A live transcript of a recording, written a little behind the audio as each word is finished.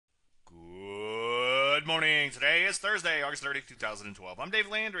Good morning. Today is Thursday, August 30th, 2012. I'm Dave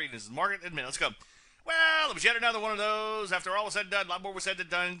Landry, and this is Market Admin. Let's go. Well, it was yet another one of those, after all was said and done, a lot more was said than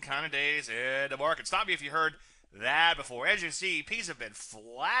done kind of days in the market. Stop me if you heard that before. As you can see, P's have been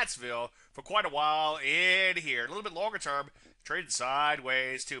Flatsville for quite a while in here. A little bit longer term, traded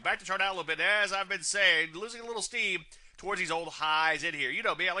sideways too. Back to chart out a little bit, as I've been saying, losing a little steam towards these old highs in here. You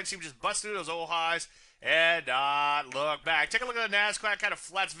know me, I like to see them just bust through those old highs and not look back. Take a look at the NASDAQ, kind of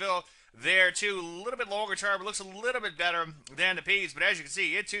Flatsville there too. A little bit longer term, it looks a little bit better than the P's, but as you can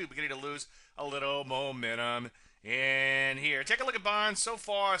see, it too beginning to lose a little momentum in here. Take a look at bonds. So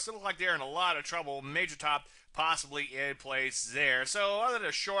far, still look like they're in a lot of trouble. Major top possibly in place there. So other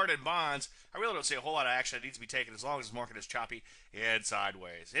than short and bonds, I really don't see a whole lot of action that needs to be taken as long as the market is choppy and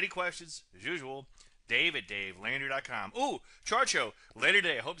sideways. Any questions? As usual, Dave at DaveLandry.com. Ooh, chart show later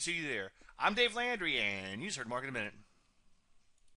today. I hope to see you there. I'm Dave Landry, and you just heard Market a Minute.